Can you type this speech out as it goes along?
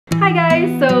Hi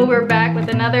guys, so we're back with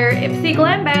another Ipsy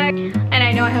Glam bag, and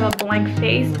I know I have a blank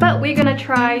face, but we're gonna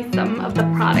try some of the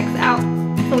products out.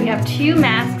 So we have two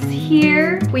masks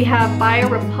here. We have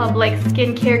BioRepublic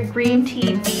Skincare Green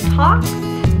Tea Detox,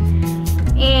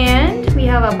 and we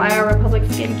have a BioRepublic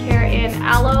Skincare and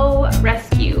Aloe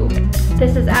Rescue.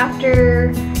 This is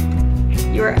after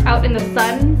you're out in the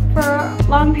sun for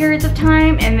long periods of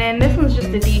time, and then this one's just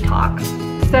a detox.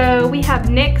 So we have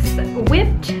NYX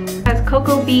Whipped, has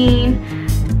cocoa bean,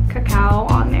 cacao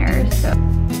on there. So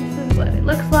this is what it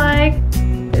looks like.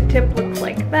 The tip looks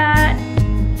like that.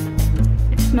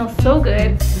 It smells so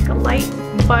good. It's like a light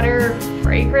butter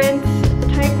fragrance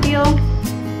type deal.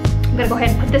 I'm gonna go ahead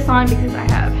and put this on because I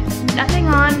have nothing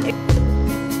on.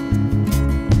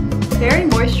 It's very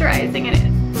moisturizing and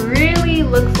it really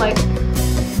looks like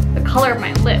the color of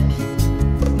my lips.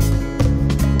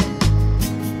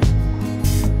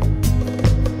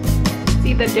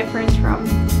 See the difference from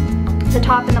the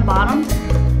top and the bottom?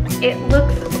 It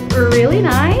looks really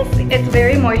nice. It's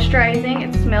very moisturizing.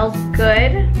 It smells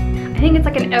good. I think it's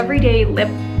like an everyday lip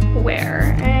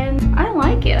wear and I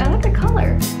like it. I like the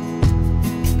color.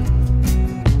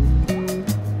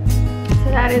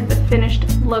 So that is the finished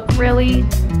look really.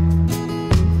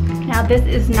 Now this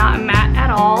is not matte at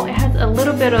all. It has a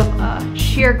little bit of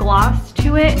sheer gloss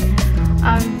to it.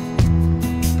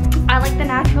 I like the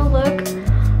natural look.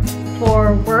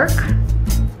 For work,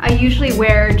 I usually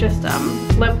wear just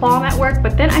lip balm at work,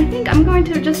 but then I think I'm going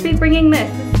to just be bringing this.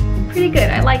 It's pretty good.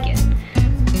 I like it.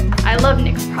 I love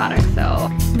NYX products. So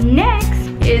next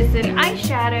is an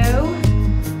eyeshadow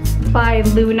by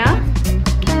Luna.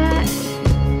 That's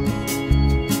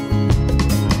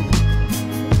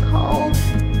called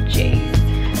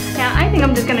Jace. Now I think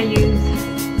I'm just gonna use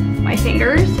my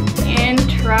fingers and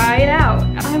try it out.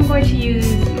 I'm going to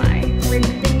use my ring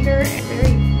finger.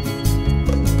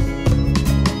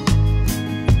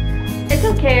 It's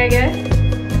okay, I guess.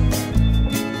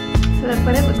 So that's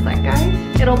what it looks like,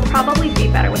 guys. It'll probably be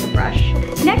better with a brush.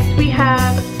 Next we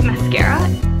have mascara.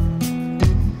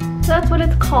 So that's what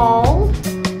it's called.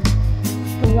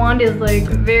 The wand is like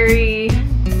very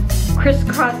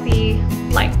crisscrossy,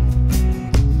 like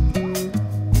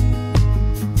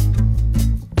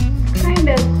kind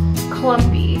of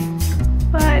clumpy,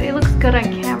 but it looks good on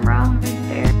camera right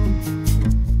there.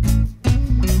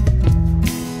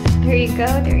 There you go,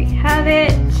 there you have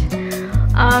it.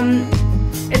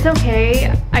 It's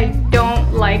okay. I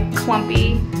don't like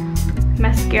clumpy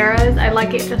mascaras. I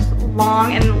like it just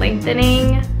long and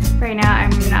lengthening. Right now,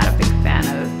 I'm not a big fan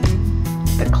of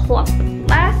the clump.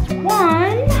 Last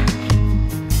one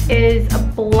is a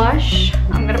blush.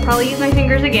 I'm gonna probably use my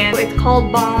fingers again. It's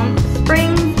called Balm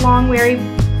Spring Long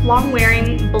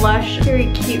Wearing Blush.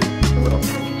 Very cute, the little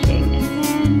packaging. And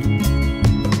then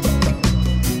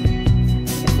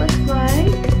it looks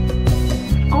like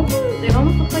it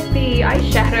almost looks like the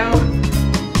eyeshadow.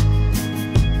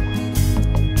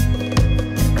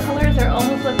 The colors are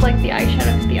almost look like the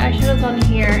eyeshadow. The eyeshadow's on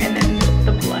here and then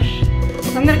the blush.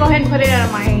 So I'm gonna go ahead and put it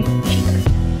on my cheeks.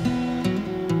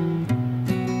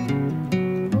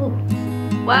 Ooh.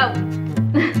 Wow.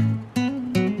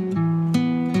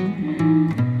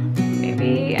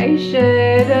 Maybe I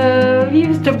should have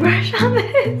used a brush on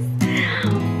this.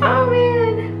 Oh man.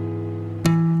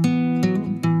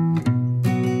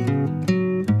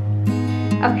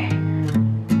 Okay.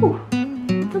 Ooh,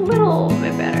 it's a little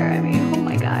bit better. I mean, oh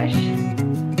my gosh.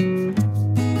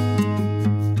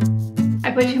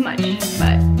 I put too much,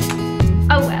 but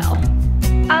oh well.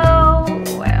 Oh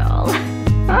well.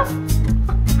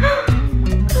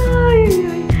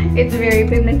 It's very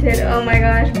pigmented, oh my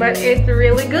gosh, but it's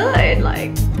really good.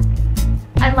 Like,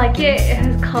 I like it. It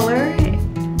has color. It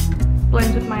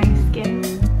blends with my skin.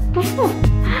 Oh,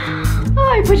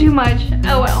 I put too much.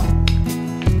 Oh well.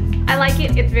 I like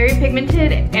it. It's very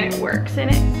pigmented and it works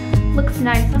and it looks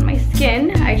nice on my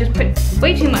skin. I just put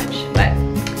way too much, but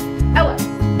oh well.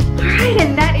 Alright,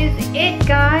 and that is it,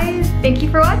 guys. Thank you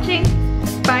for watching.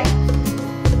 Bye.